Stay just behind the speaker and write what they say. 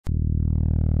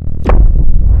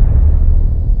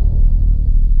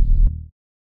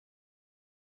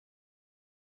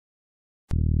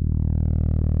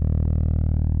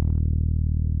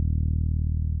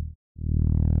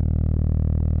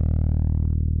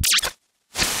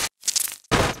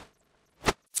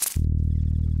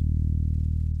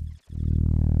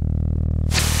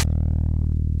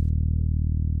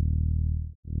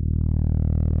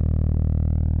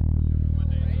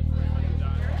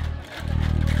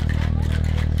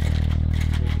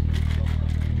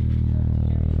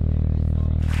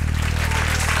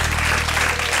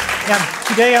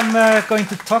Today I'm going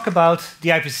to talk about the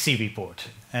IPCC report.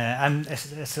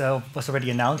 As was already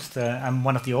announced, I'm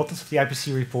one of the authors of the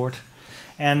IPCC report.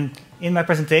 And in my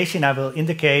presentation, I will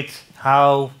indicate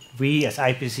how we as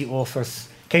IPCC authors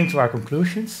came to our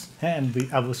conclusions. And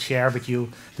I will share with you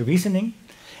the reasoning.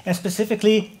 And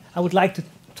specifically, I would like to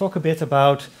talk a bit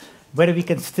about whether we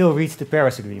can still reach the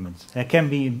Paris Agreement. Can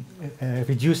we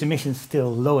reduce emissions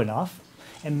still low enough?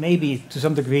 And maybe to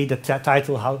some degree the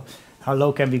title, How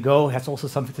low can we go, has also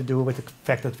something to do with the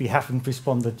fact that we haven't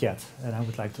responded yet. And I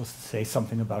would like to say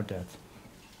something about that.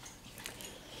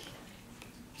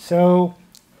 So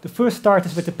the first start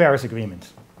is with the Paris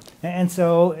Agreement. And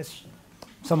so, as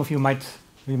some of you might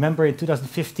remember, in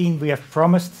 2015 we have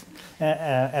promised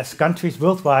as countries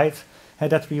worldwide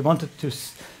that we wanted to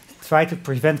try to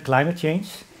prevent climate change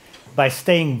by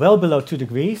staying well below 2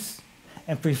 degrees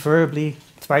and preferably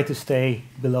try to stay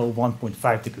below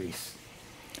 1.5 degrees.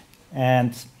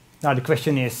 And now the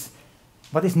question is,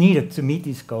 what is needed to meet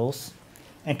these goals,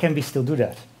 and can we still do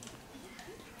that?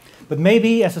 But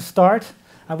maybe as a start,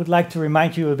 I would like to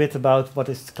remind you a bit about what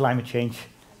is climate change.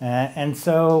 And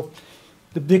so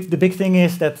the big thing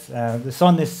is that the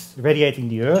sun is radiating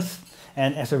the Earth,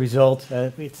 and as a result,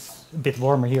 it's a bit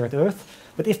warmer here at Earth.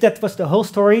 But if that was the whole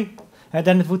story,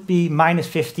 then it would be minus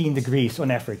 15 degrees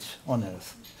on average on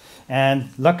Earth. And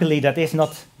luckily, that is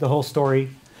not the whole story,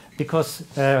 because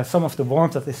some of the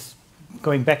warmth that is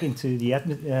going back into the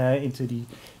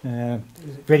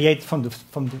radiate from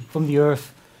the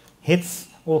Earth hits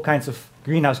all kinds of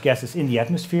greenhouse gases in the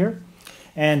atmosphere,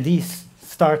 and these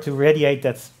start to radiate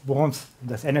that warmth,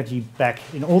 that energy back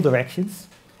in all directions,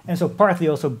 and so partly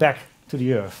also back to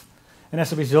the Earth. And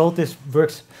as a result, this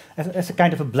works as a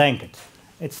kind of a blanket.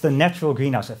 It's the natural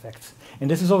greenhouse effect. And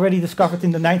this is already discovered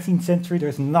in the 19th century.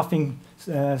 There's nothing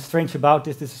strange about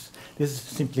this. This is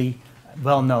simply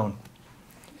well known.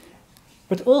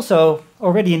 But also,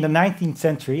 already in the 19th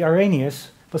century,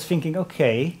 Arrhenius was thinking,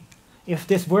 okay, if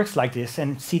this works like this,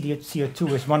 and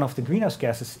CO2 is one of the greenhouse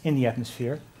gases in the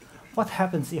atmosphere, what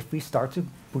happens if we start to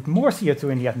put more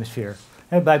CO2 in the atmosphere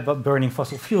by burning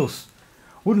fossil fuels?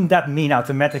 Wouldn't that mean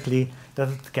automatically that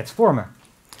it gets warmer?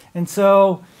 And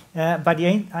so, by the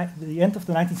end of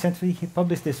the 19th century, he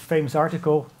published this famous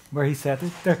article where he said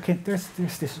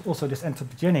there's also this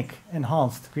anthropogenic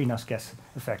enhanced greenhouse gas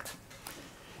effect.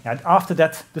 And after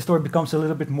that, the story becomes a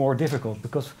little bit more difficult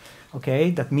because,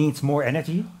 okay, that means more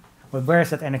energy, but where is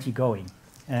that energy going?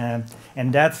 And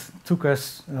that took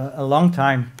us a long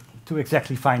time to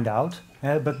exactly find out,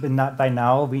 but by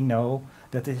now we know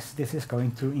that this is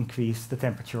going to increase the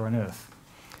temperature on Earth.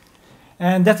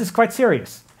 And that is quite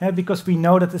serious. Because we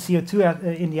know that the CO2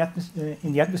 in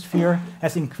the atmosphere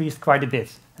has increased quite a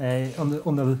bit.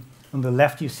 On the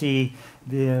left, you see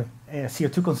the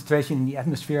CO2 concentration in the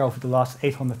atmosphere over the last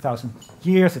 800,000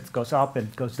 years. It goes up and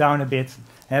it goes down a bit.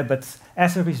 But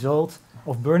as a result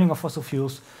of burning of fossil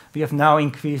fuels, we have now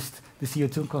increased the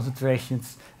CO2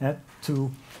 concentrations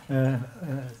to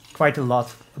quite a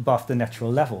lot above the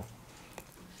natural level.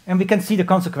 And we can see the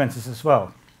consequences as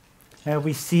well.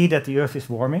 We see that the Earth is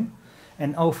warming.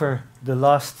 And over the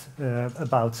last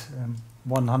about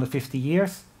 150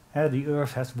 years, the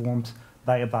Earth has warmed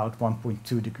by about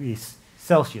 1.2 degrees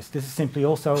Celsius. This is simply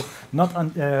also not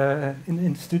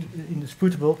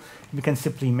indisputable. We can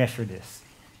simply measure this.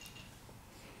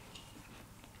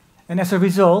 And as a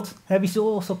result, we see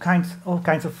also all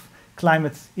kinds of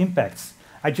climate impacts.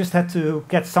 I just had to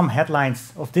get some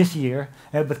headlines of this year,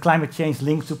 but climate change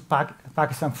linked to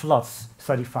Pakistan floods,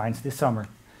 study finds this summer.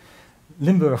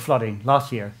 Limburg flooding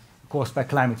last year caused by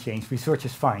climate change,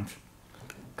 researchers find.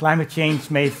 Climate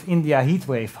change made India heat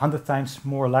wave 100 times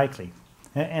more likely.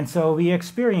 And so we are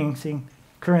experiencing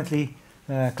currently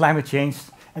climate change,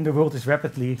 and the world is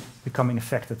rapidly becoming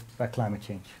affected by climate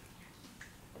change.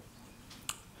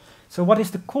 So what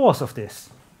is the cause of this?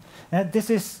 This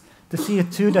is the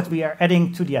CO2 that we are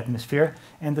adding to the atmosphere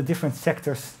and the different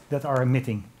sectors that are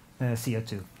emitting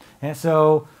CO2.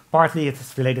 So partly it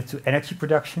is related to energy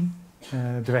production,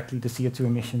 directly the CO2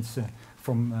 emissions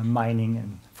from mining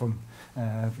and from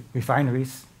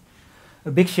refineries.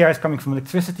 A big share is coming from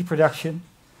electricity production.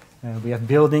 We have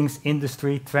buildings,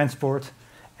 industry, transport,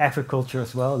 agriculture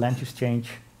as well, land use change.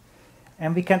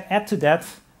 And we can add to that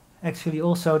actually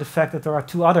also the fact that there are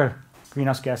two other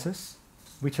greenhouse gases,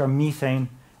 which are methane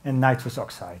and nitrous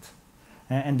oxide.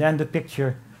 And then the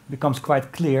picture becomes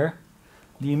quite clear.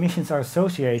 The emissions are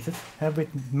associated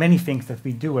with many things that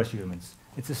we do as humans.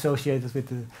 It's associated with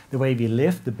the way we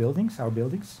live, the buildings, our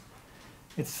buildings.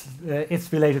 It's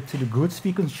related to the goods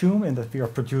we consume and that we are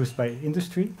produced by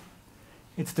industry.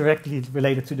 It's directly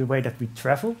related to the way that we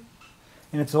travel.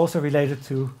 and it's also related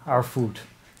to our food.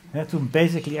 To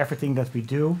basically everything that we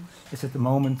do is at the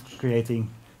moment creating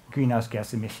greenhouse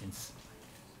gas emissions.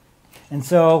 And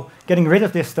so getting rid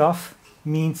of this stuff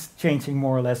means changing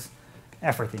more or less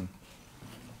everything.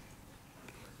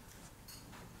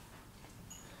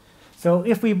 So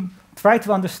if we try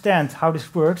to understand how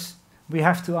this works, we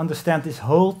have to understand this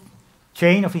whole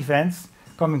chain of events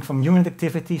coming from human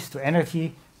activities to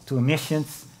energy, to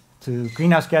emissions, to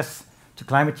greenhouse gas, to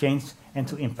climate change, and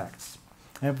to impacts.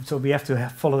 So we have to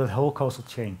follow that whole causal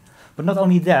chain. But not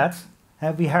only that,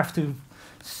 we have to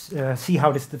see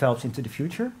how this develops into the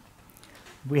future.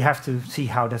 We have to see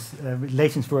how these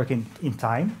relations work in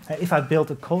time. If I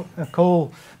build a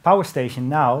coal power station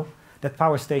now, that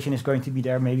power station is going to be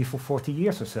there maybe for 40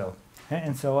 years or so.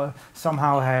 And so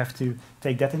somehow I have to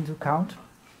take that into account.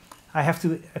 I have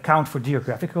to account for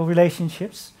geographical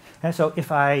relationships. So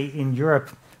if I, in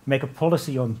Europe, make a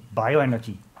policy on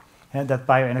bioenergy, and that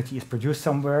bioenergy is produced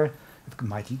somewhere, it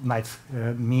might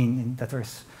mean that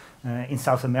there's in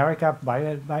South America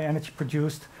bioenergy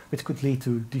produced, which could lead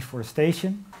to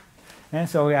deforestation. And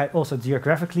so also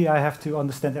geographically I have to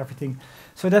understand everything.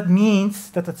 So that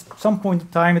means that at some point in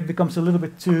time it becomes a little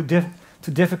bit too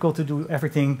difficult to do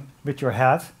everything with your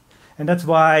head. And that's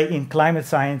why in climate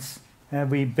science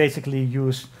we basically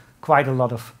use quite a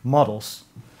lot of models.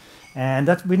 And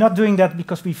that we're not doing that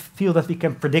because we feel that we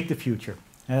can predict the future.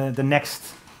 The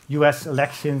next US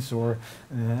elections or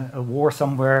a war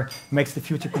somewhere makes the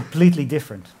future completely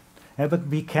different. But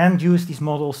we can use these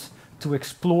models to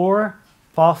explore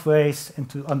pathways and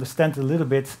to understand a little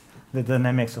bit the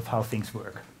dynamics of how things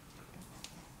work.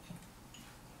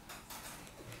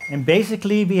 And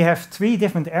basically we have three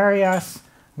different areas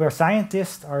where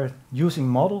scientists are using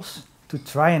models to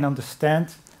try and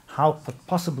understand how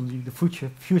possibly the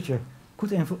future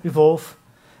could evolve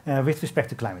with respect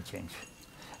to climate change.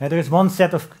 There is one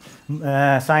set of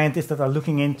scientists that are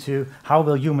looking into how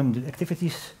will human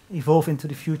activities evolve into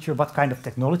the future, what kind of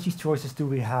technology choices do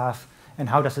we have, and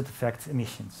how does it affect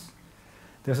emissions.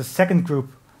 There's a second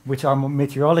group, which are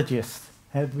meteorologists,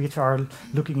 which are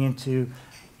looking into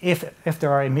if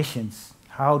there are emissions,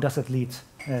 how does it lead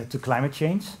to climate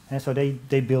change. And so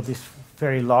they build these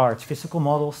very large physical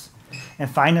models. And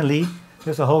finally,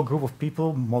 there's a whole group of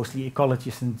people, mostly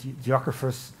ecologists and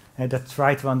geographers, that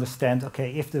try to understand,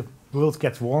 okay, if the world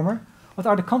gets warmer, what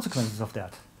are the consequences of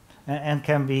that?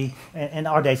 And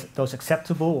are those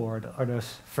acceptable or are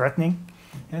those threatening?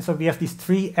 And so we have these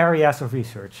three areas of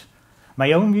research.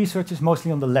 My own research is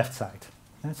mostly on the left side.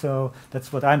 And so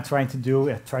that's what I'm trying to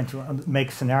do, trying to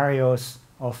make scenarios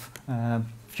of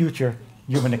future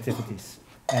human activities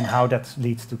and how that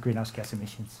leads to greenhouse gas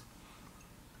emissions.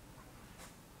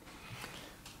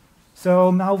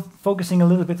 So now focusing a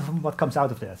little bit on what comes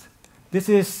out of that. This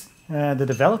is the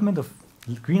development of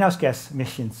greenhouse gas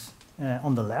emissions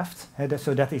on the left.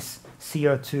 So that is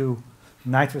CO2,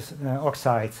 nitrous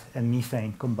oxide, and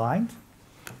methane combined,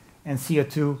 and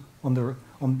CO2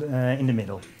 in the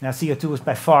middle. Now CO2 is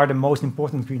by far the most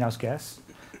important greenhouse gas.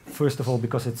 First of all,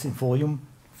 because it's in volume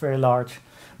very large,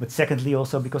 but secondly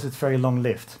also because it's very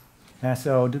long-lived.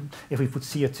 So if we put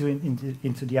CO2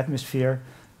 into the atmosphere,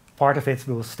 part of it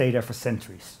will stay there for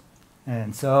centuries.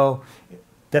 And so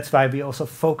that's why we also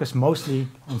focus mostly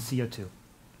on CO2.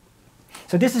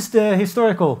 So this is the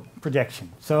historical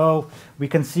projection. So we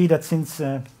can see that since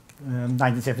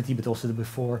 1970, but also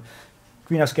before,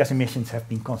 greenhouse gas emissions have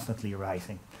been constantly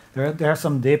rising. There are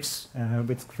some dips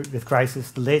with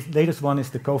crisis. The latest one is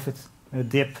the COVID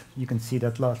dip. You can see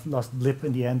that last blip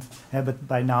in the end. But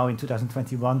by now, in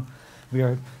 2021, we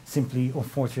are simply,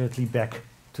 unfortunately, back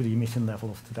to the emission level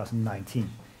of 2019.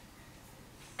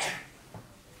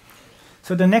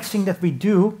 So the next thing that we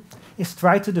do is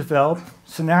try to develop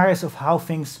scenarios of how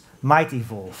things might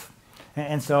evolve.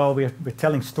 And so we're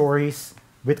telling stories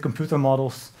with computer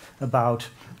models about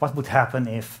what would happen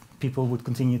if people would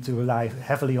continue to rely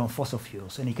heavily on fossil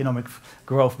fuels and economic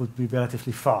growth would be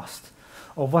relatively fast.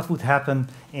 Or what would happen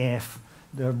if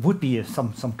there would be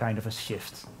some kind of a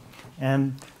shift.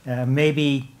 And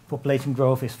maybe population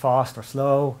growth is fast or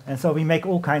slow. And so we make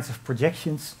all kinds of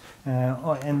projections,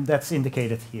 and that's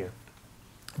indicated here.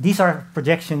 These are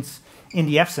projections in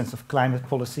the absence of climate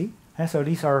policy. So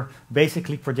these are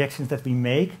basically projections that we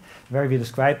make where we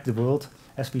describe the world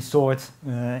as we saw it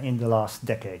in the last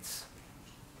decades.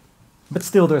 But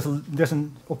still, there's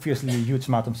obviously a huge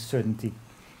amount of uncertainty.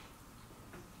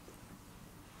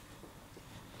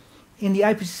 In the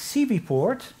IPCC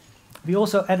report, we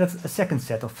also added a second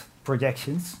set of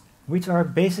projections, which are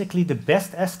basically the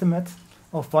best estimate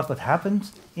of what would happen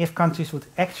if countries would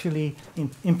actually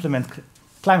implement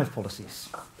climate policies.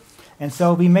 And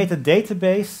so we made a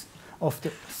database of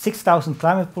the 6,000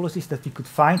 climate policies that we could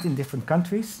find in different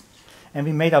countries, and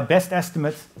we made our best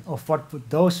estimate of what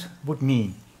those would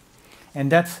mean.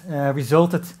 And that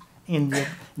resulted in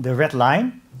the red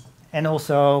line, and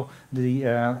also the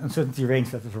uncertainty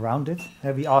range that is around it.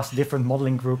 We asked different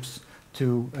modeling groups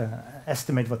to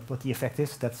estimate what the effect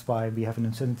is. That's why we have an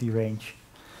uncertainty range.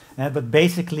 But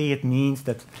basically it means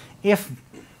that if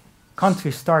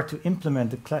countries start to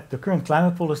implement the current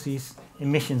climate policies,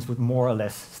 emissions would more or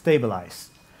less stabilize.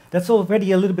 That's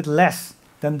already a little bit less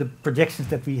than the projections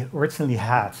that we originally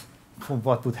had for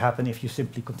what would happen if you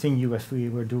simply continue as we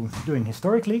were doing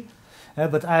historically.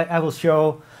 But I will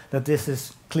show that this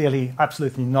is clearly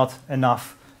absolutely not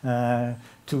enough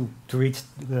to reach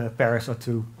Paris or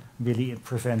to really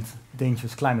prevent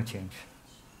dangerous climate change.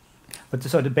 But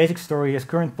so the basic story is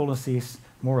current policies,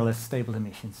 more or less stable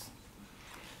emissions.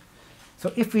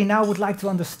 So if we now would like to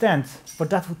understand what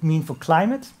that would mean for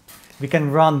climate, we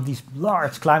can run these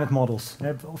large climate models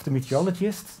of the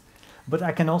meteorologists, but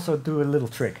I can also do a little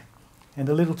trick. And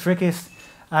the little trick is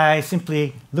I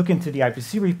simply look into the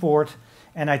IPCC report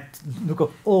and I look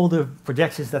up all the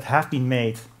projections that have been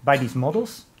made by these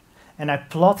models, and I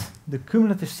plot the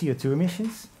cumulative CO2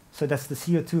 emissions, so that's the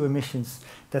CO2 emissions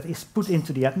that is put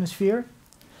into the atmosphere,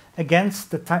 against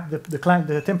the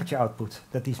temperature output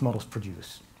that these models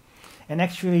produce. And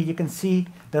actually you can see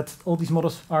that all these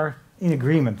models are in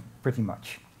agreement pretty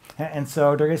much. And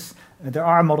so there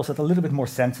are models that are a little bit more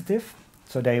sensitive,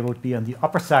 so they would be on the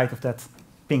upper side of that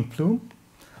pink plume.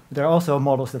 There are also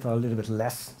models that are a little bit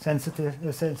less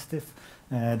sensitive.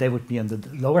 They would be on the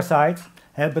lower side,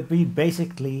 but we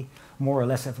basically more or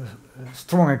less have a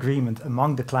strong agreement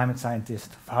among the climate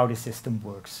scientists of how this system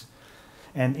works.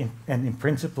 And in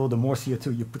principle, the more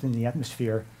CO2 you put in the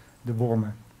atmosphere, the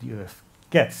warmer the Earth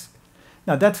gets.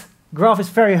 Now that graph is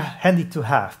very handy to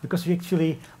have, because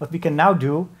what we can now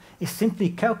do is simply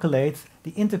calculate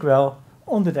the integral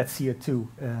under that CO2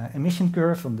 emission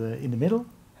curve in the middle,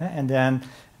 and then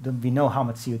we know how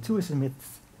much CO2 is emitted,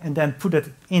 and then put it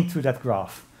into that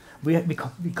graph. We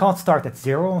can't start at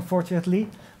zero, unfortunately.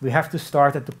 We have to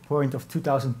start at the point of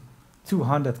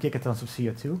 2,200 gigatons of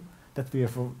CO2 that we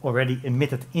have already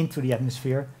emitted into the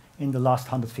atmosphere in the last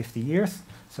 150 years.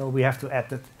 So we have to add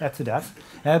to that.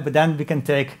 But then we can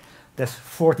take this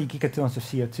 40 gigatons of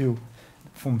CO2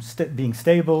 from being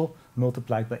stable,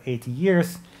 multiplied by 80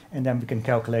 years, and then we can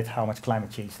calculate how much climate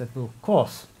change that will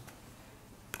cause.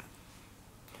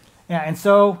 Yeah, and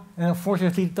so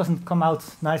unfortunately it doesn't come out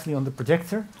nicely on the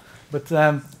projector, but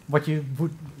what you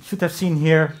should have seen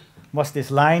here was this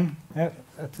line at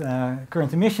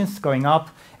current emissions going up,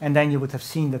 and then you would have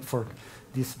seen that for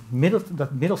this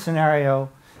middle scenario,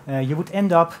 you would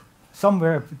end up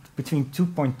somewhere between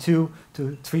 2.2 to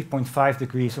 3.5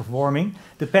 degrees of warming,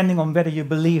 depending on whether you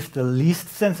believe the least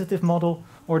sensitive model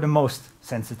or the most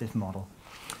sensitive model.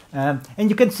 And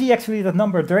you can see actually that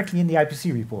number directly in the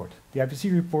IPCC report. The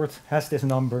IPCC report has this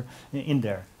number in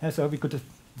there. So we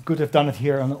could have done it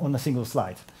here on a single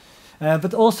slide.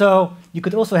 But also, you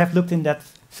could also have looked in that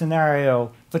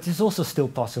scenario, but it's also still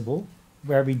possible,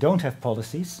 where we don't have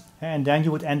policies, and then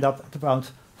you would end up at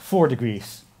about 4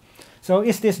 degrees. So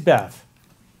is this bad?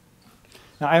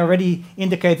 Now, I already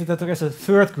indicated that there is a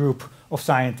third group of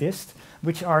scientists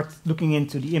which are looking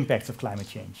into the impacts of climate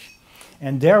change.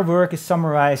 And their work is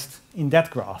summarized in that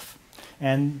graph.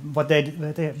 And what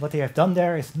they have done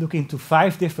there is look into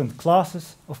 5 different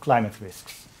classes of climate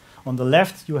risks. On the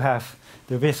left, you have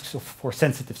the risks for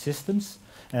sensitive systems.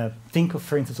 Think of,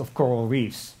 for instance, of coral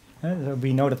reefs.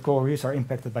 We know that coral reefs are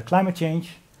impacted by climate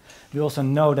change. We also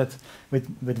know that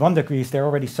with 1 degree, they're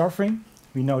already suffering.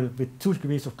 We know that with 2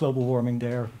 degrees of global warming,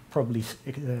 they're probably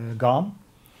gone.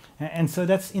 And so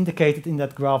that's indicated in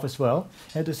that graph as well.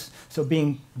 So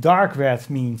being dark red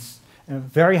means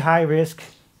very high risk.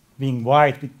 Being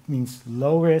white means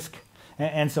low risk.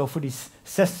 And so for these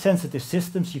sensitive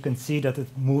systems, you can see that it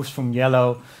moves from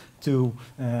yellow to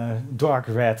dark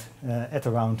red at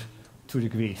around 2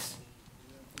 degrees.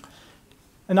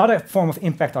 Another form of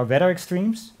impact are weather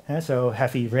extremes, so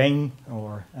heavy rain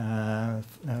or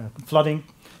flooding.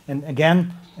 And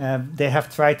again, they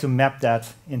have tried to map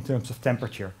that in terms of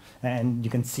temperature. And you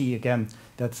can see again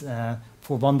that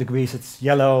for 1 degree it's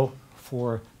yellow,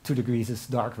 for 2 degrees it's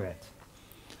dark red.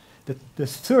 The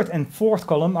third and fourth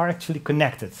column are actually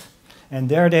connected. And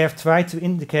there they have tried to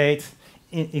indicate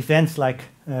events like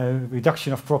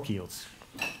reduction of crop yields.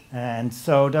 And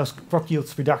so those crop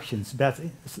yields reductions,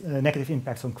 negative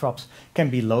impacts on crops, can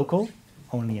be local,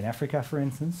 only in Africa, for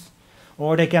instance,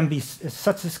 or they can be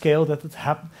such a scale that it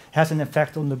has an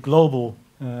effect on the global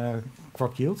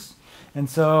crop yields. And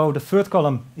so the third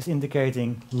column is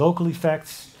indicating local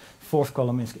effects. Fourth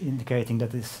column is indicating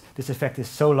that this effect is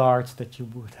so large that you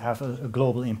would have a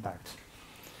global impact.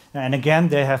 And again,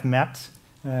 they have mapped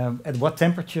at what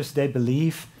temperatures they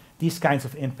believe these kinds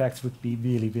of impacts would be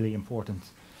really, really important.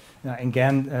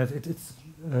 Again, it's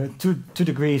 2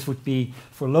 degrees would be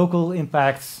for local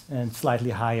impacts and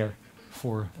slightly higher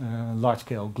for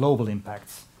large-scale global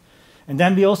impacts. And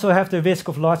then we also have the risk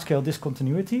of large-scale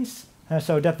discontinuities.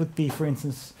 So that would be, for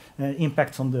instance,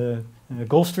 impacts on the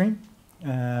Gulf Stream,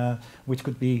 which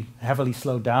could be heavily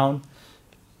slowed down.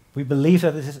 We believe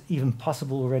that this is even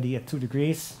possible already at 2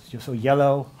 degrees. So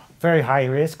yellow, very high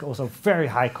risk, also very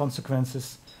high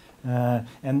consequences,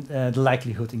 and the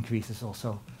likelihood increases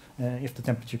also if the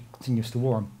temperature continues to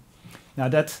warm. Now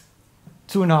that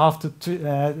 2.5 to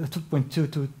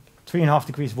 2.2 to 3.5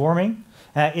 degrees warming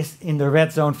is in the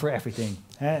red zone for everything.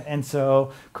 And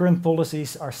so current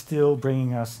policies are still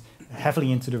bringing us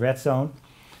heavily into the red zone.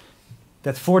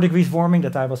 That 4 degrees warming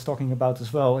that I was talking about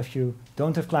as well, if you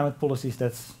don't have climate policies,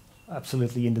 that's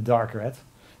absolutely in the dark red.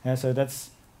 So that's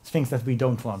things that we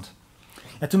don't want.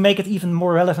 And to make it even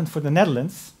more relevant for the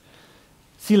Netherlands,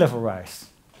 sea level rise.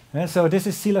 So this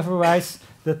is sea level rise.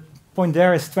 The point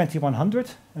there is 2100.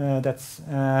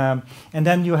 And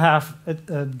then you have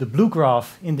the blue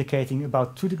graph indicating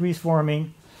about 2 degrees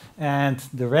warming, and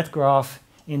the red graph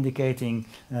indicating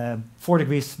 4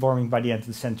 degrees warming by the end of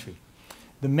the century.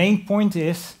 The main point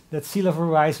is that sea level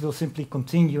rise will simply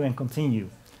continue and continue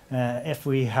if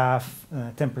we have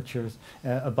temperatures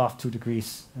above 2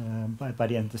 degrees by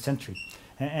the end of the century.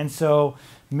 And so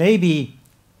maybe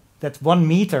that 1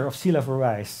 meter of sea level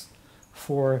rise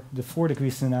for the 4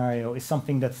 degree scenario is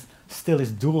something that still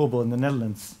is doable in the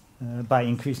Netherlands by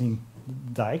increasing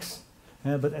dikes.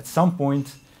 But at some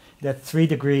point, that 3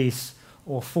 degrees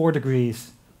or 4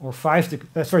 degrees or 4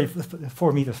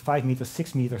 meters, 5 meters,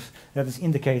 6 meters, that is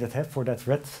indicated for that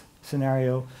red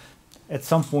scenario. At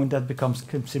some point, that becomes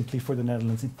simply for the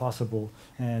Netherlands impossible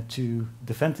to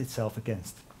defend itself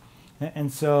against.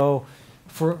 And so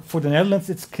for the Netherlands,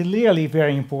 it's clearly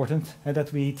very important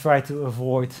that we try to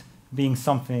avoid being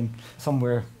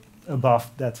somewhere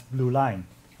above that blue line.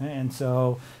 And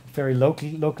so very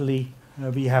locally,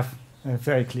 we have a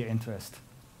very clear interest.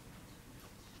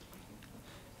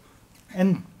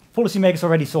 And policymakers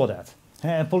already saw that.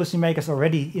 And policymakers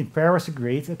already in Paris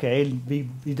agreed, okay,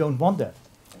 we don't want that.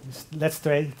 Let's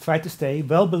try to stay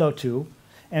well below 2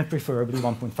 and preferably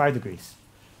 1.5 degrees.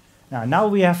 Now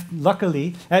we have,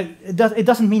 luckily, it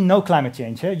doesn't mean no climate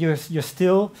change. You're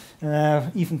still,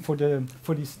 even for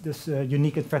this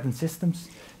unique and threatened systems,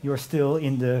 you're still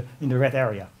in the red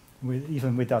area,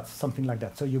 even without something like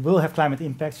that. So you will have climate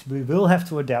impacts. We will have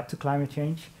to adapt to climate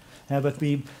change, but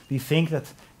we think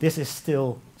that this is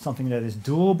still something that is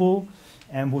doable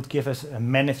and would give us a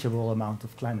manageable amount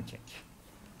of climate change.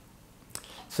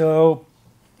 So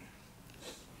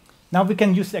now we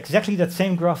can use exactly that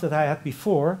same graph that I had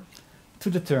before to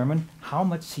determine how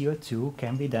much CO2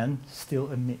 can we then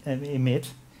still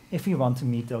emit if we want to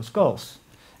meet those goals.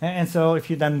 And so if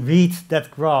you then read that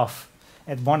graph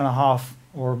at 1.5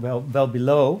 or well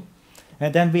below,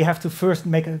 and then we have to first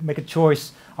make a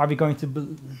choice. Are we going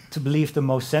to believe the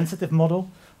most sensitive model,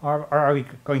 or are we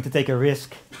going to take a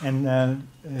risk and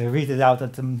read it out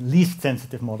at the least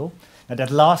sensitive model? Now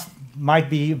that last might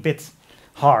be a bit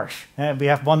harsh. We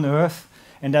have one Earth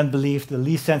and then believe the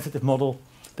least sensitive model.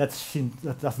 That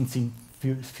doesn't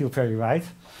feel very right.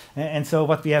 And so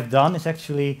what we have done is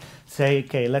actually say,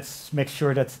 okay, let's make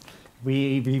sure that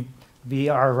we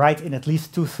are right in at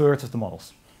least 2/3 of the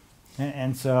models.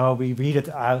 And so we read it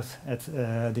out at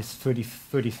this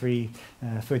 33rd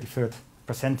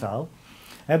percentile.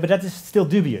 But that is still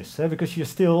dubious, because you're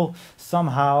still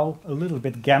somehow a little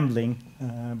bit gambling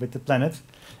with the planet.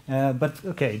 But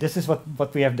okay, this is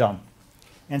what we have done.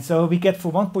 And so we get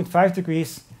for 1.5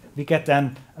 degrees, we get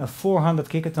then a 400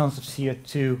 gigatons of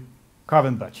CO2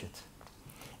 carbon budget.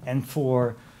 And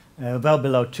for well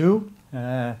below 2,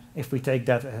 if we take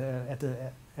that at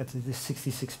the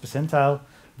 66th percentile,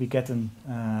 we get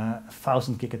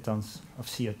 1,000 gigatons of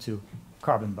CO2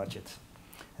 carbon budget.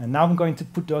 And now I'm going to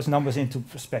put those numbers into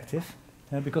perspective,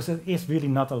 because it is really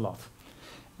not a lot.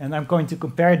 And I'm going to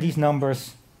compare these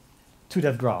numbers to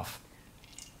that graph.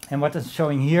 And what I'm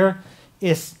showing here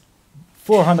is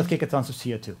 400 gigatons of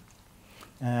CO2.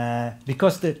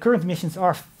 Because the current emissions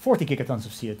are 40 gigatons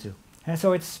of CO2. And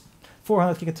so it's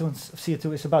 400 gigatons of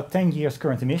CO2 is about 10 years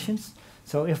current emissions.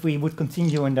 So if we would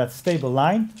continue in that stable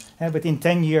line, within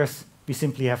 10 years, we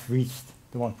simply have reached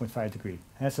the 1.5 degree.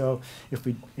 So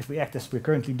if we act as we're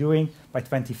currently doing, by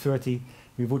 2030,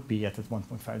 we would be at that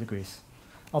 1.5 degrees.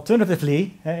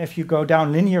 Alternatively, if you go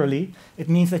down linearly, it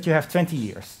means that you have 20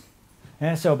 years.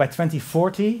 So by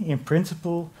 2040, in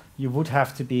principle, you would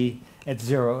have to be at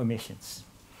 0 emissions.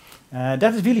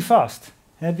 That is really fast,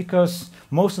 because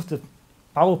most of the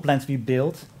power plants we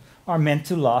build are meant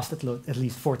to last at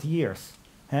least 40 years.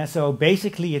 So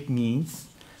basically it means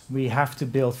we have to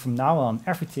build from now on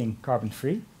everything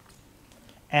carbon-free.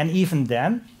 And even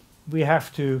then, we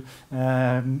have to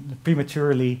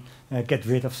prematurely get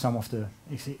rid of some of the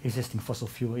existing fossil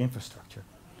fuel infrastructure.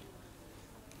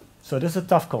 So this is a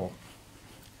tough call.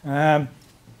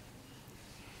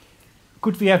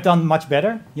 Could we have done much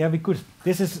better? Yeah, we could.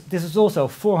 This is also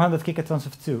 400 gigatons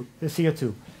of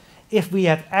CO2. If we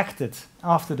had acted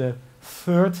after the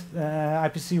third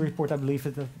IPCC report, I believe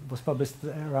it was published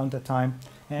around that time,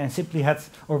 and simply had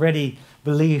already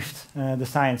believed the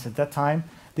science at that time,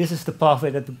 this is the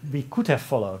pathway that we could have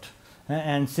followed,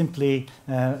 and simply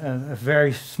a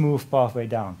very smooth pathway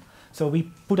down. So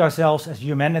we put ourselves as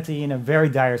humanity in a very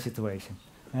dire situation.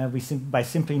 By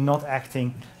simply not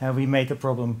acting, we made the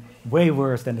problem way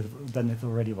worse than it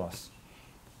already was.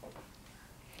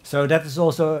 So that is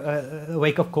also a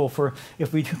wake-up call for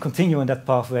if we continue on that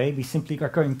pathway, we simply are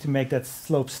going to make that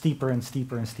slope steeper and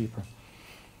steeper and steeper.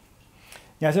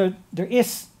 Yeah, so there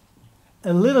is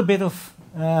a little bit of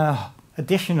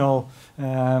additional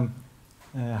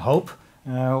hope,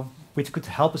 which could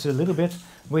help us a little bit,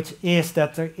 which is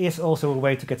that there is also a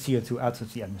way to get CO2 out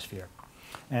of the atmosphere.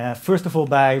 First of all,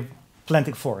 by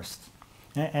planting forest.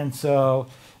 And so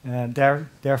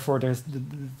therefore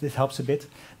this helps a bit.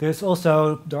 There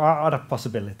are other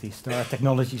possibilities. There are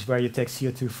technologies where you take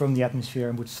CO2 from the atmosphere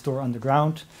and would store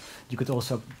underground. You could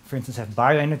also, for instance, have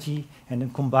bioenergy and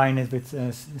then combine it with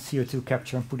CO2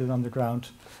 capture and put it underground.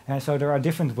 And so there are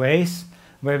different ways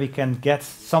where we can get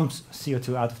some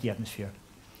CO2 out of the atmosphere.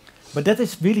 But that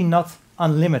is really not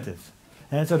unlimited.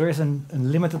 And so there is a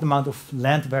limited amount of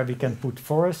land where we can put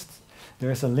forest.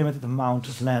 There is a limited amount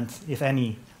of land, if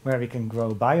any, where we can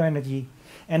grow bioenergy.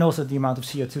 And also the amount of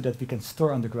CO2 that we can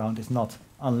store underground is not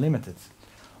unlimited.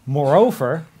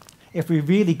 Moreover, if we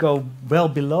really go well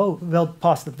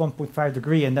past that 1.5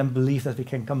 degree and then believe that we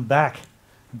can come back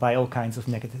by all kinds of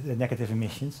negative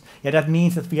emissions, yeah, that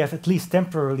means that we have at least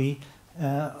temporarily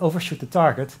overshoot the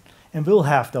target and will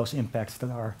have those impacts that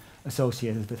are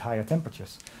associated with higher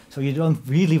temperatures. So you don't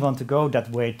really want to go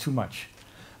that way too much.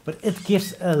 But it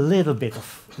gives a little bit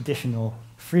of additional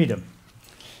freedom.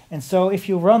 And so if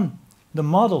you run the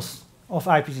models of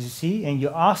IPCC and you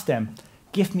ask them,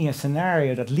 give me a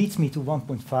scenario that leads me to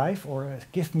 1.5 or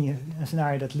give me a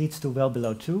scenario that leads to well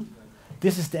below 2,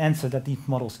 this is the answer that these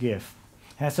models give.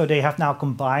 So they have now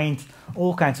combined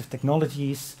all kinds of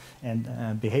technologies and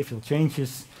behavioral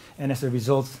changes, and as a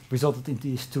result, resulted in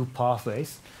these two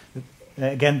pathways.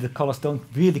 Again, the colors don't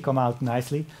really come out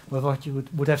nicely, but what you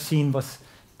would have seen was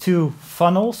two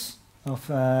funnels,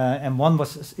 and one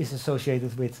is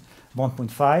associated with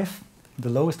 1.5, the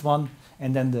lowest one,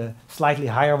 and then the slightly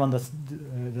higher one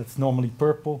that's normally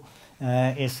purple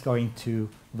is going to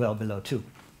well below 2.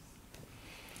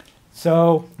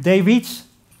 So they reach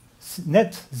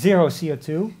net zero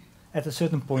CO2 at a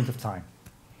certain point of time.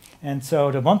 And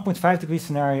so the 1.5 degree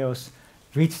scenarios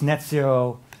reach net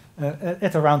zero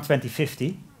at around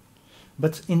 2050.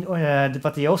 But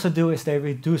what they also do is they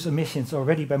reduce emissions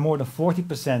already by more than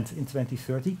 40% in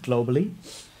 2030 globally.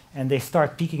 And they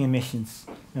start peaking emissions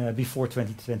before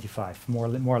 2025, more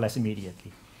or less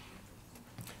immediately.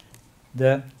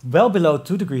 The well below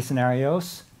 2 degree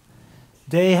scenarios,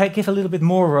 they give a little bit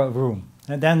more room.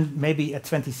 And then maybe at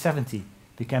 2070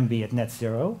 we can be at net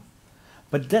zero.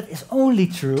 But that is only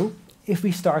true if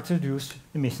we start to reduce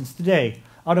emissions today.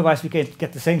 Otherwise we can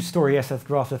get the same story as that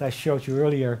graph that I showed you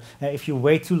earlier. If you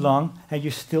wait too long,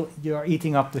 you are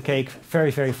eating up the cake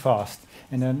very, very fast.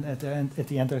 And then at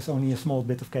the end there's only a small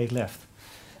bit of cake left.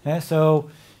 So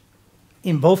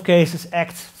in both cases,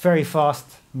 act very fast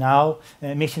now.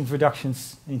 Emissions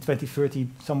reductions in 2030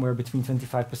 somewhere between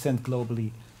 25%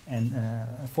 globally and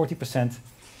 40%,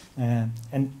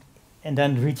 and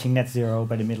then reaching net zero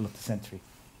by the middle of the century.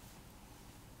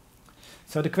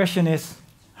 So the question is,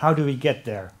 how do we get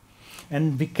there?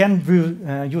 And we can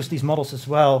use these models as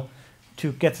well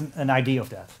to get an idea of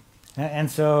that.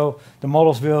 And so the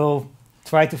models will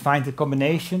try to find a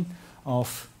combination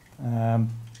of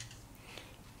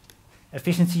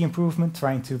efficiency improvement,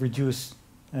 trying to reduce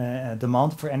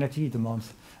demand for energy, demand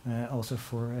also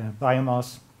for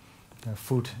biomass,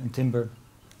 food and timber,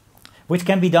 which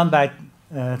can be done by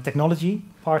technology,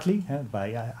 partly,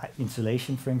 by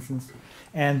insulation, for instance,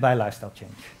 and by lifestyle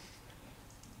change.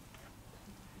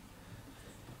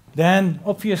 Then,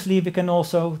 obviously, we can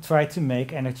also try to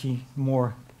make energy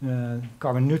more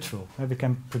carbon neutral. We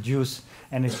can produce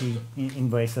energy in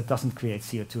ways that doesn't create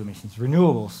CO2 emissions.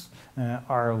 Renewables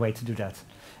are a way to do that.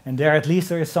 And there at least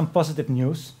there is some positive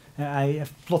news. I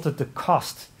have plotted the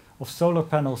cost of solar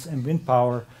panels and wind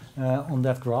power on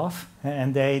that graph,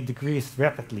 and they decreased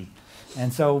rapidly.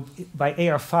 And so by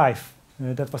AR5,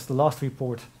 that was the last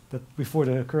report that before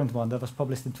the current one that was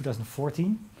published in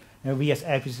 2014. We as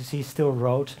IPCC still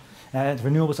wrote,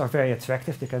 renewables are very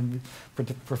attractive. They can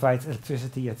provide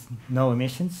electricity at no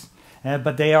emissions,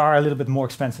 but they are a little bit more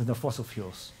expensive than fossil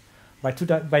fuels.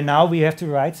 By now we have to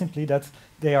write simply that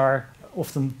they are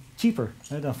often cheaper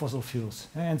than fossil fuels.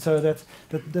 And so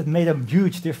that made a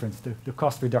huge difference, the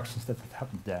cost reductions that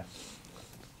happened there.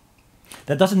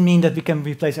 That doesn't mean that we can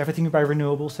replace everything by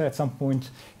renewables. At some point,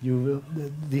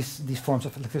 these forms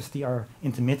of electricity are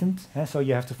intermittent, so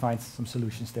you have to find some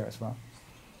solutions there as well.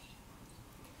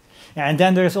 And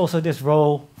then there's also this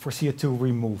role for CO2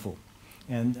 removal.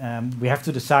 And we have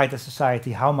to decide as a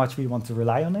society how much we want to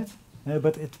rely on it,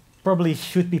 but it probably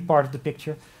should be part of the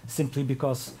picture simply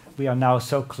because we are now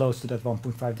so close to that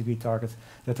 1.5 degree target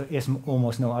that there is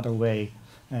almost no other way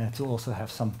to also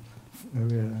have some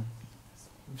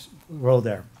role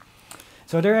there.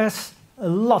 So there is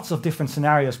lots of different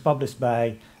scenarios published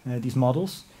by these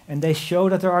models, and they show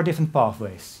that there are different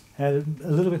pathways. A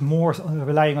little bit more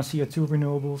relying on CO2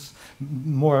 renewables,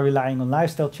 more relying on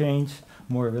lifestyle change,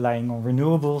 more relying on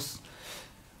renewables.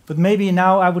 But maybe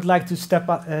now I would like to step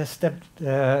a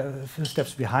few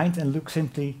steps behind and look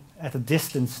simply at a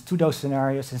distance to those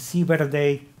scenarios and see whether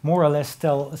they more or less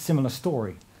tell a similar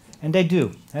story. And they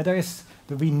do.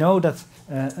 We know that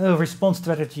a response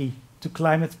strategy to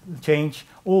climate change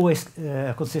always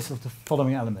consists of the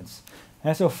following elements.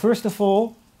 So first of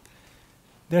all,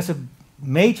 there's a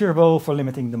major role for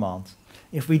limiting demand.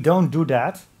 If we don't do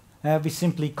that, we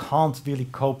simply can't really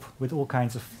cope with all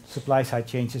kinds of supply side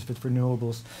changes with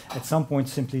renewables. At some point,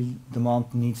 simply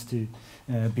demand needs to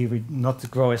not to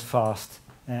grow as fast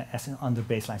as under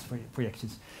baseline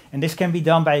projections. And this can be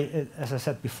done by, as I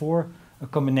said before, a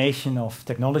combination of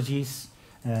technologies,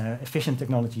 efficient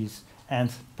technologies,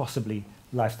 and possibly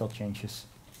lifestyle changes.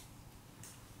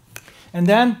 And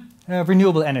then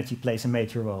renewable energy plays a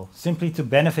major role, simply to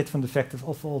benefit from the fact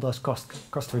of all those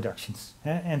cost reductions.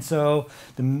 And so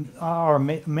our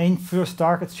main first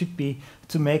target should be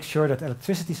to make sure that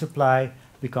electricity supply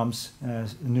becomes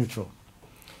neutral.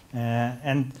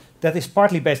 And that is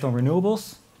partly based on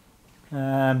renewables,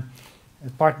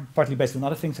 partly based on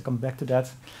other things. I'll come back to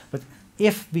that. But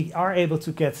if we are able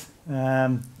to get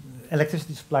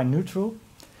electricity supply neutral,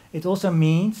 it also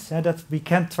means that we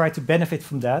can try to benefit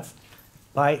from that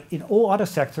by, in all other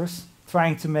sectors,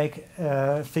 trying to make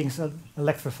things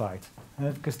electrified.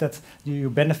 Because you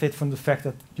benefit from the fact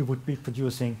that you would be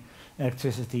producing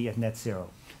electricity at net zero.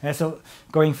 So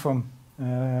going from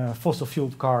fossil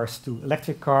fueled cars to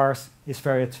electric cars is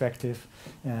very attractive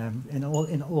in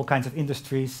all kinds of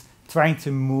industries. Trying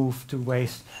to move to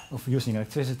ways of using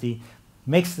electricity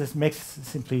makes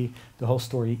simply the whole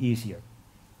story easier.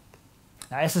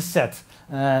 Now, as I said,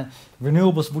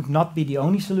 renewables would not be the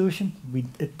only solution.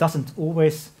 It doesn't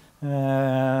always.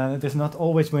 There's not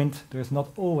always wind. There's not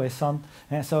always sun,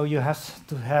 and so you have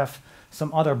to have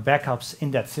some other backups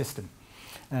in that system,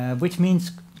 which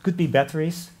means could be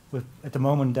batteries. At the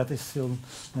moment, that is still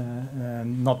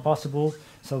not possible.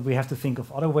 So we have to think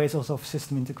of other ways also of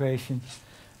system integration.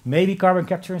 Maybe carbon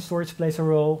capture and storage plays a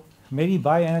role. Maybe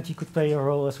bioenergy could play a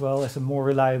role as well as a more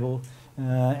reliable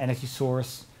energy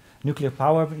source. Nuclear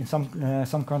power in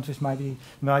some countries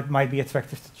might be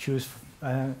attractive to choose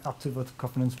up to what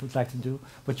governments would like to do.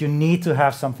 But you need to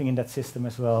have something in that system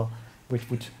as well, which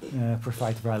would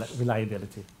provide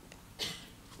reliability.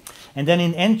 And then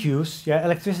in end use,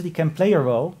 electricity can play a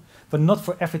role, but not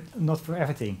for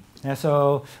everything.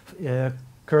 So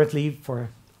currently for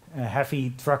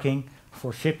heavy trucking,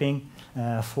 for shipping,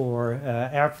 for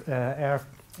air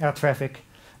traffic,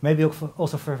 maybe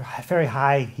also for very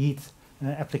high heat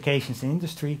applications in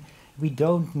industry, we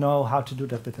don't know how to do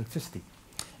that with electricity.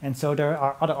 And so there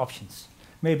are other options.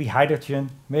 Maybe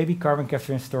hydrogen, maybe carbon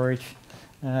capture and storage,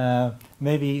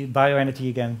 maybe bioenergy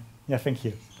again. Yeah, thank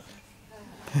you.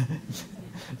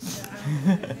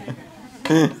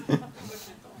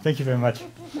 Thank you very much.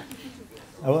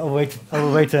 I will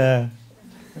wait a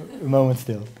moment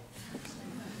still.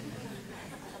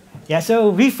 Yeah, so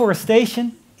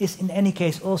reforestation is in any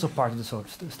case also part of the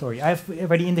story. I've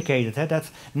already indicated that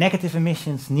negative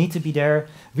emissions need to be there.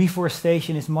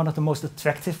 Reforestation is one of the most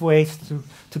attractive ways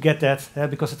to get that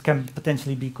because it can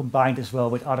potentially be combined as well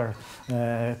with other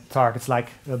targets like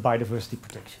biodiversity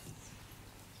protection.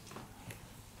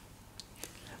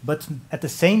 But at the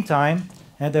same time,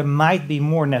 there might be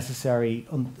more necessary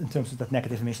in terms of that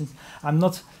negative emissions. I'm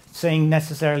not saying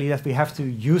necessarily that we have to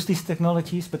use these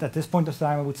technologies, but at this point of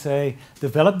time I would say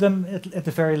develop them at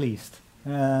the very least.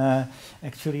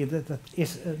 Actually, that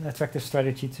is an attractive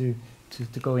strategy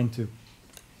to go into.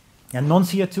 And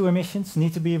non-CO2 emissions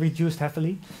need to be reduced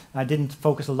heavily. I didn't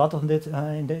focus a lot on it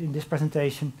in this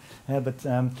presentation, but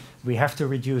we have to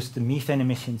reduce the methane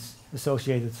emissions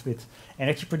associated with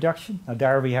energy production. Now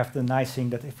there we have the nice thing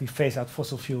that if we phase out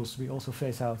fossil fuels, we also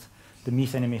phase out the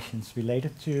methane emissions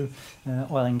related to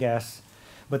oil and gas.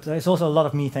 But there's also a lot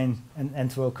of methane and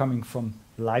N2O coming from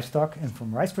livestock and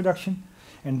from rice production.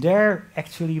 And there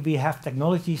actually we have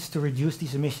technologies to reduce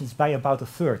these emissions by about a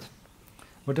third.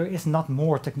 But there is not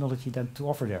more technology than to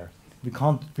offer there. We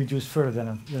can't reduce further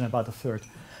than about a third.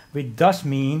 Which does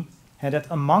mean that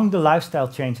among the lifestyle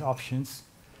change options,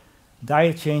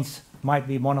 diet change might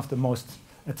be one of the most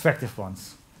attractive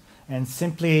ones. And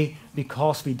simply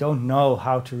because we don't know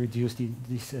how to reduce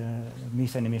these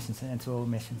methane emissions and N2O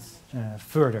emissions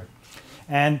further.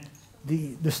 And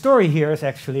the story here is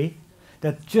actually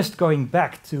that just going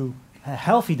back to a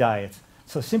healthy diet,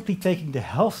 so simply taking the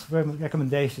health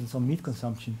recommendations on meat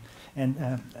consumption and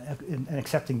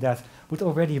accepting that would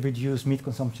already reduce meat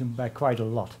consumption by quite a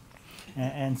lot.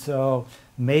 And so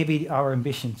maybe our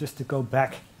ambition just to go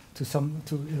back to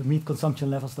meat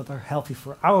consumption levels that are healthy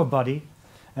for our body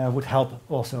would help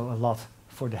also a lot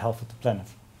for the health of the planet.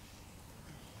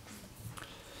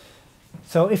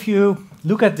 So if you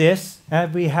look at this,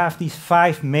 we have these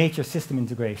 5 major system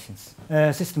integrations,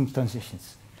 system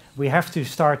transitions. We have to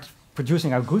start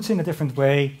producing our goods in a different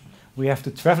way. We have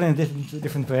to travel in a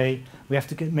different way. We have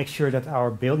to make sure that our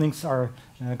buildings are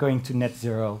going to net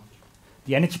zero.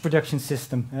 The energy production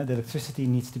system, the electricity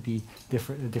needs to be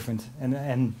different,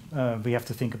 and we have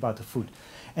to think about the food.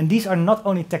 And these are not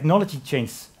only technology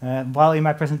changes. While in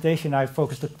my presentation I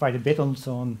focused quite a bit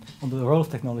on the role of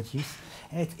technologies,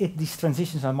 these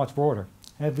transitions are much broader.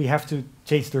 We have to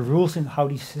change the rules in how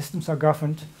these systems are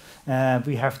governed.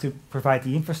 We have to provide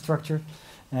the infrastructure.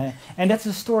 And that's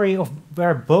a story of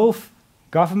where both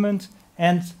government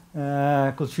and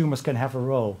consumers can have a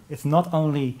role. It's not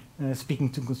only speaking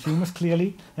to consumers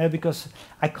clearly, because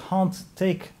I can't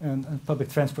take a public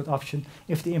transport option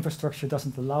if the infrastructure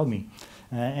doesn't allow me.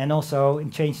 And also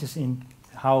in changes in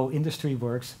how industry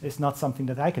works is not something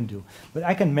that I can do, but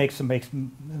I can make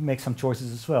some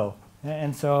choices as well.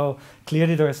 And so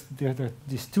clearly there are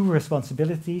these 2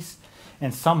 responsibilities,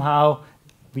 and somehow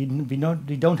we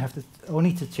don't have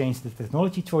only to change the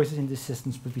technology choices in these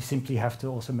systems, but we simply have to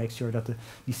also make sure that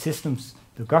these systems,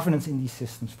 the governance in these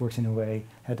systems works in a way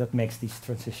that makes these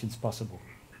transitions possible.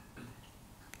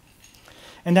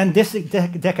 And then this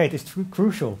decade is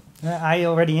crucial. I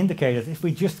already indicated if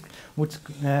we just would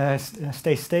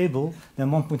stay stable, then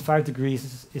 1.5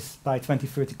 degrees is by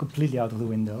 2030 completely out of the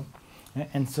window.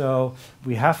 And so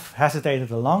we have hesitated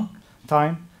a long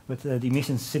time, but the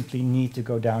emissions simply need to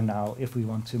go down now if we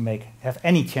want to have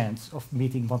any chance of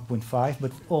meeting 1.5,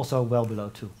 but also well below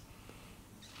 2.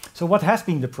 So what has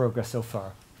been the progress so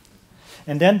far?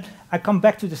 And then I come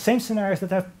back to the same scenarios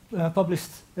that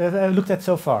I've looked at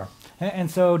so far.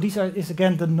 And so these is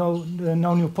again the no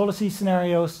new policy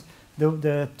scenarios,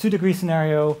 the 2 degree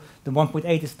scenario, the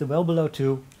 1.8 is the well below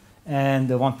 2, and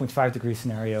the 1.5 degree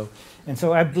scenario. And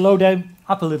so I blow them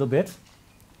up a little bit.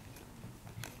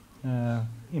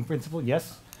 In principle,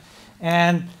 yes.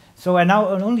 And so I'm now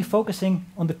only focusing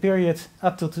on the period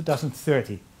up till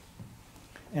 2030.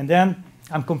 And then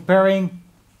I'm comparing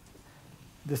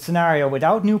the scenario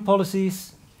without new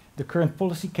policies, the current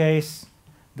policy case,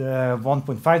 the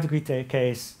 1.5 degree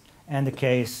case, and the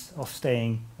case of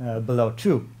staying below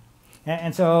 2.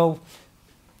 And so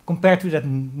compared to that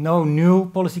no new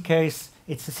policy case,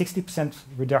 it's a 60%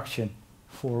 reduction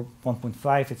for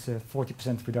 1.5, it's a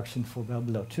 40% reduction for well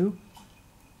below 2.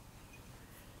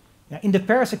 In the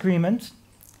Paris Agreement,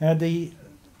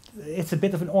 it's a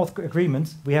bit of an odd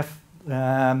agreement. We have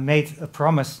made a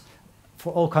promise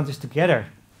for all countries together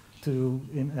to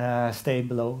stay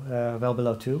well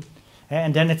below 2.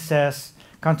 And then it says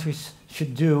countries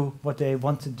should do what they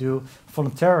want to do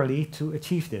voluntarily to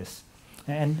achieve this.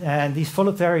 And these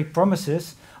voluntary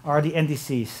promises are the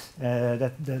NDCs,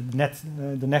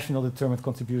 the national determined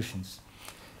contributions.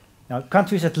 Now,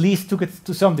 countries at least took it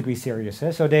to some degree serious,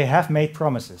 so they have made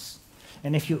promises.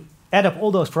 And if you add up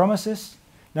all those promises,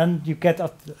 then you get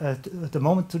at the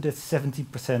moment to that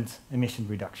 70% emission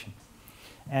reduction.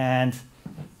 And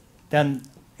then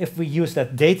if we use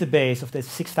that database of the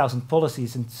 6,000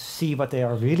 policies and see what they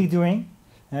are really doing,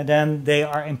 then they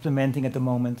are implementing at the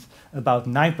moment about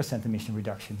 9% emission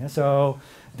reduction. So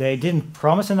they didn't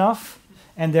promise enough,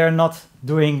 and they're not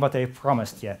doing what they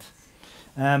promised yet.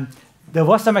 There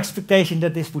was some expectation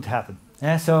that this would happen.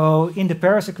 So in the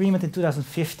Paris Agreement in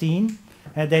 2015,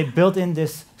 they built in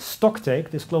this stocktake,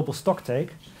 this global stocktake,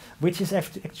 which is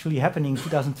actually happening in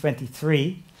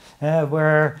 2023,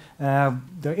 where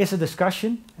there is a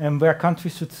discussion and where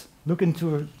countries should look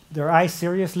into their eyes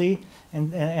seriously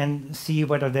and see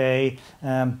whether they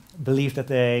believe that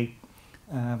they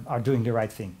are doing the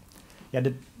right thing. Yeah,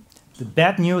 the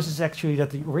bad news is actually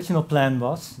that the original plan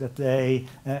was that they,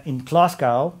 in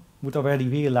Glasgow, would already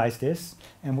realize this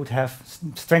and would have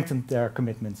strengthened their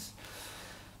commitments.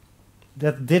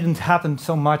 That didn't happen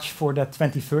so much for that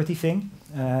 2030 thing.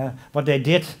 What they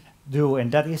did do,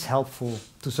 and that is helpful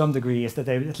to some degree, is that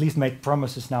they at least made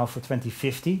promises now for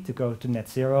 2050 to go to net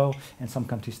zero, and some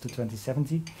countries to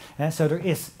 2070. So there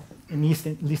is, at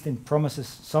least in promises,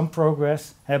 some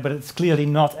progress, but it's clearly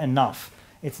not enough.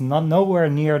 It's not nowhere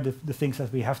near the things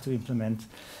that we have to implement.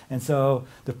 And so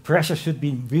the pressure should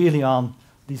be really on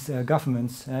these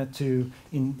governments to,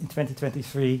 in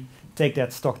 2023, take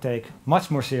that stocktake much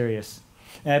more serious.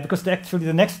 Because actually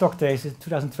the next stocktake is in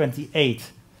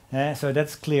 2028. So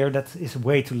that's clear that is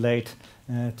way too late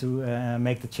to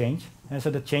make the change.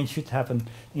 So the change should happen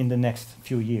in the next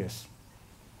few years.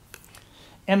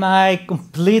 Am I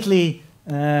completely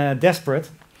desperate?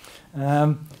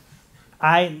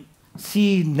 I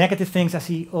see negative things. I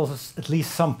see also at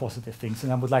least some positive things,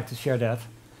 and I would like to share that.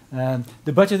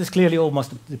 The budget is clearly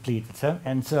almost depleted,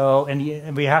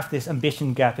 and we have this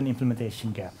ambition gap and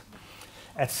implementation gap.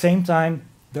 At the same time,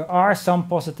 there are some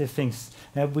positive things.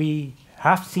 We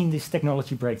have seen these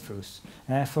technology breakthroughs.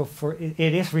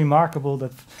 It is remarkable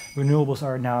that renewables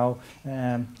are now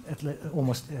at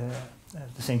almost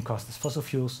the same cost as fossil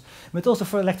fuels, but also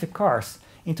for electric cars.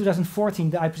 In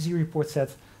 2014, the IPCC report said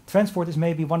transport is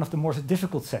maybe one of the more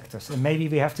difficult sectors, and maybe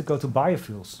we have to go to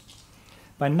biofuels.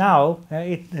 By now,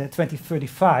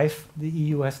 2035, the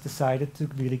EU has decided to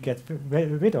really get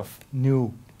rid of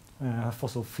new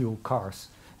fossil fuel cars.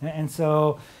 And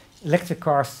so electric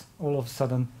cars all of a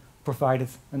sudden provided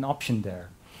an option there.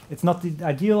 It's not the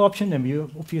ideal option, and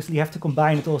you obviously have to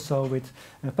combine it also with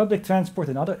public transport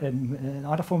and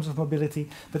other forms of mobility,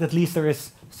 but at least there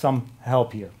is some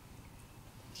help here.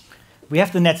 We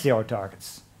have the net zero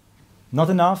targets. Not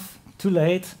enough, too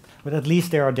late, but at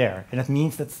least they are there. And that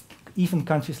means that even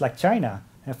countries like China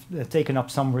have taken up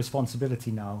some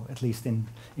responsibility now, at least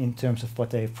in terms of what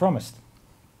they have promised.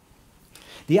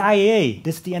 The IEA,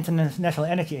 this is the International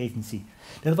Energy Agency,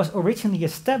 that was originally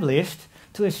established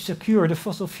to secure the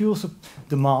fossil fuel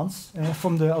demands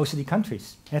from the OECD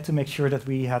countries, to make sure that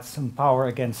we had some power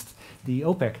against the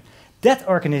OPEC. That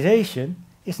organization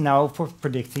is now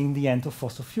predicting the end of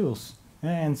fossil fuels.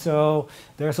 And so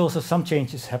there's also some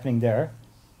changes happening there.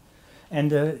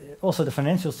 And also the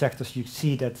financial sectors, you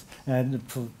see that,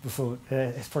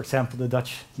 for example, the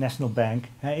Dutch National Bank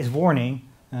is warning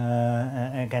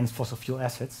against fossil fuel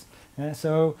assets.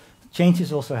 So change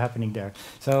is also happening there.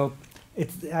 So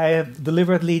I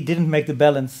deliberately didn't make the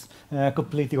balance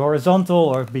completely horizontal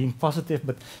or being positive,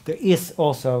 but there is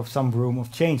also some room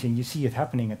of change, and you see it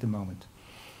happening at the moment.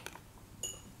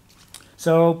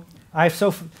 So I've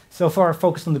so far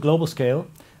focused on the global scale.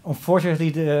 Unfortunately,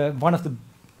 one of the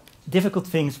difficult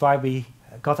things why we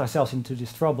got ourselves into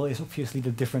this trouble is obviously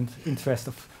the different interests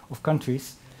of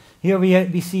countries. Here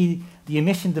we see the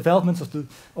emission developments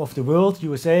of the world,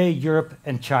 USA, Europe,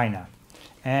 and China.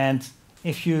 And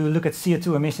if you look at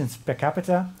CO2 emissions per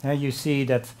capita, you see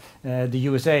that the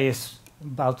USA is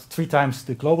about 3 times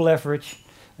the global average.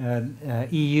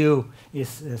 EU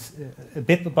is a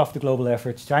bit above the global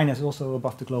average. China is also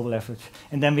above the global average.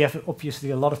 And then we have obviously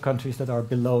a lot of countries that are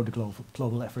below the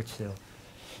global average still.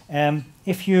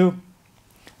 If you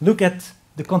look at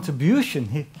the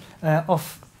contribution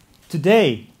of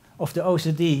today of the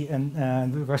OECD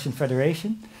and the Russian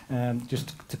Federation,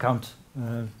 just to count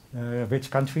rich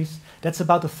countries, that's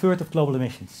about 1/3 of global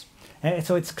emissions.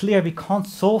 So it's clear we can't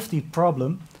solve the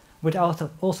problem without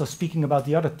also speaking about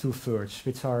the other 2/3,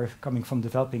 which are coming from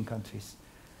developing countries.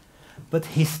 But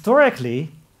historically,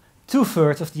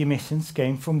 2/3 of the emissions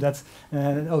came from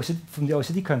from the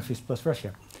OECD countries plus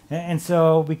Russia. And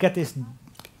so we get this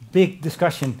big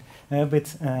discussion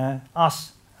with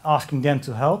us asking them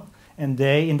to help, and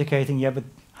they indicating, yeah, but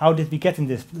how did we get in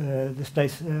this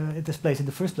place in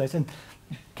the first place? And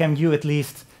can you at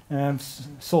least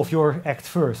solve your act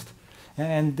first?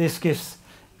 And this gives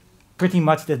pretty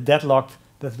much the deadlock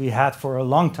that we had for a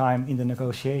long time in the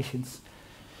negotiations.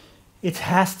 It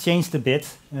has changed a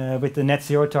bit with the net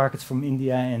zero targets from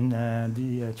India and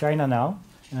China now.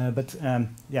 But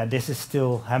yeah, this is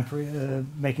still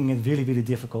making it really, really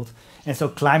difficult. And so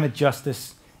climate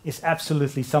justice is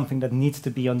absolutely something that needs to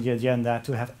be on the agenda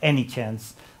to have any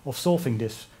chance of solving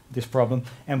this problem.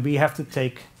 And we have to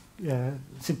take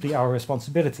simply our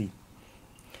responsibility.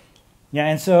 Yeah,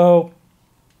 and so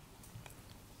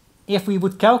if we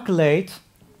would calculate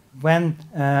when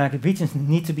regions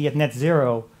need to be at net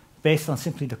zero based on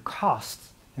simply the cost,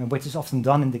 which is often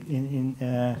done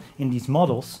in these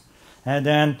models, and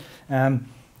then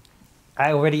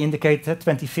I already indicated that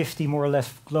 2050 more or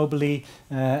less globally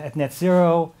at net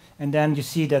zero, and then you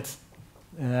see that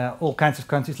all kinds of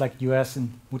countries like US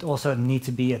would also need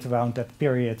to be at around that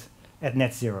period at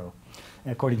net zero,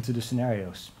 according to the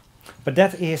scenarios. But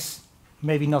that is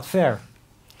maybe not fair.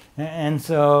 And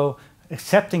so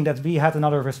accepting that we had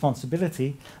another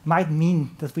responsibility might mean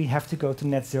that we have to go to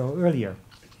net zero earlier.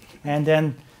 And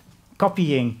then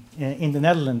copying in the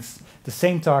Netherlands the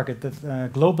same target that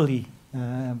globally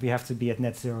we have to be at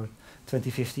net zero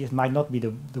 2050, it might not be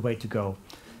the way to go.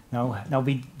 Now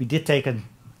we did take a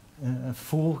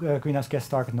full greenhouse gas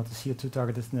target, not the CO2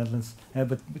 target as the Netherlands,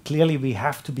 but clearly we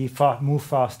have to move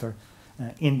faster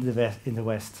in the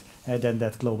West than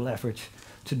that global average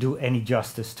to do any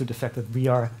justice to the fact that we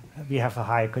have a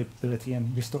higher capability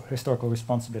and historical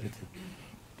responsibility.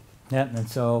 Yeah, and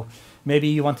so maybe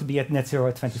you want to be at net zero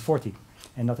at 2040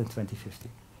 and not in 2050.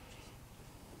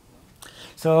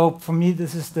 So for me,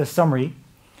 this is the summary.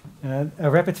 A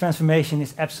rapid transformation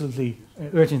is absolutely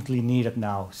urgently needed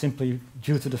now, simply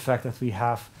due to the fact that we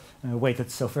have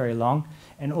waited so very long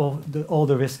and all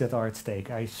the risks that are at stake.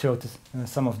 I showed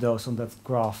some of those on that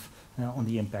graph on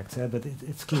the impact, but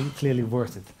it's clearly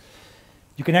worth it.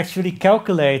 You can actually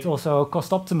calculate also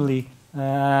cost optimally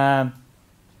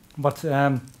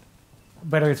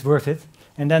whether it's worth it,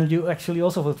 and then you actually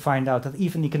also will find out that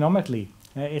even economically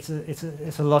it's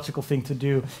a logical thing to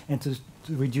do and to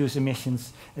reduce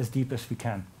emissions as deep as we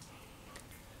can.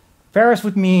 Paris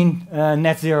would mean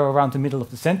net zero around the middle of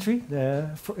the century,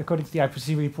 according to the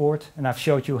IPCC report, and I've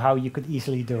showed you how you could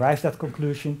easily derive that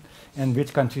conclusion, and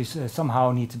which countries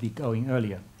somehow need to be going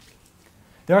earlier.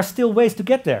 There are still ways to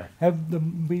get there.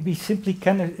 We simply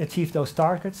can achieve those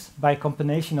targets by a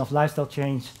combination of lifestyle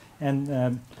change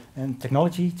and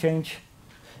technology change,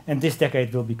 and this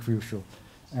decade will be crucial.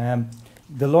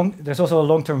 There's also a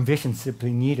long-term vision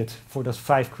simply needed for those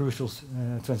 5 crucial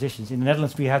transitions. In the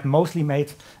Netherlands, we had mostly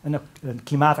made a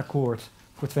Klimaatakkoord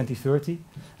for 2030.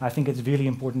 I think it's really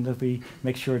important that we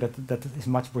make sure that is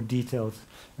much more detailed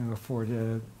for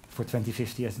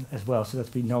 2050 as well, so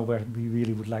that we know where we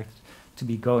really would like to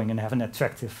be going and have an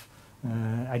attractive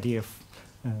idea of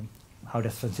how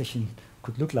that transition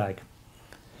could look like.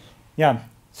 Yeah,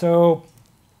 so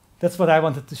that's what I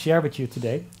wanted to share with you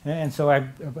today. And so I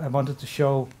wanted to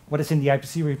show what is in the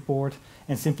IPCC report,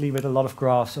 and simply with a lot of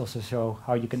graphs also show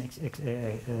how you can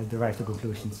derive the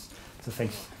conclusions. So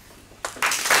thanks.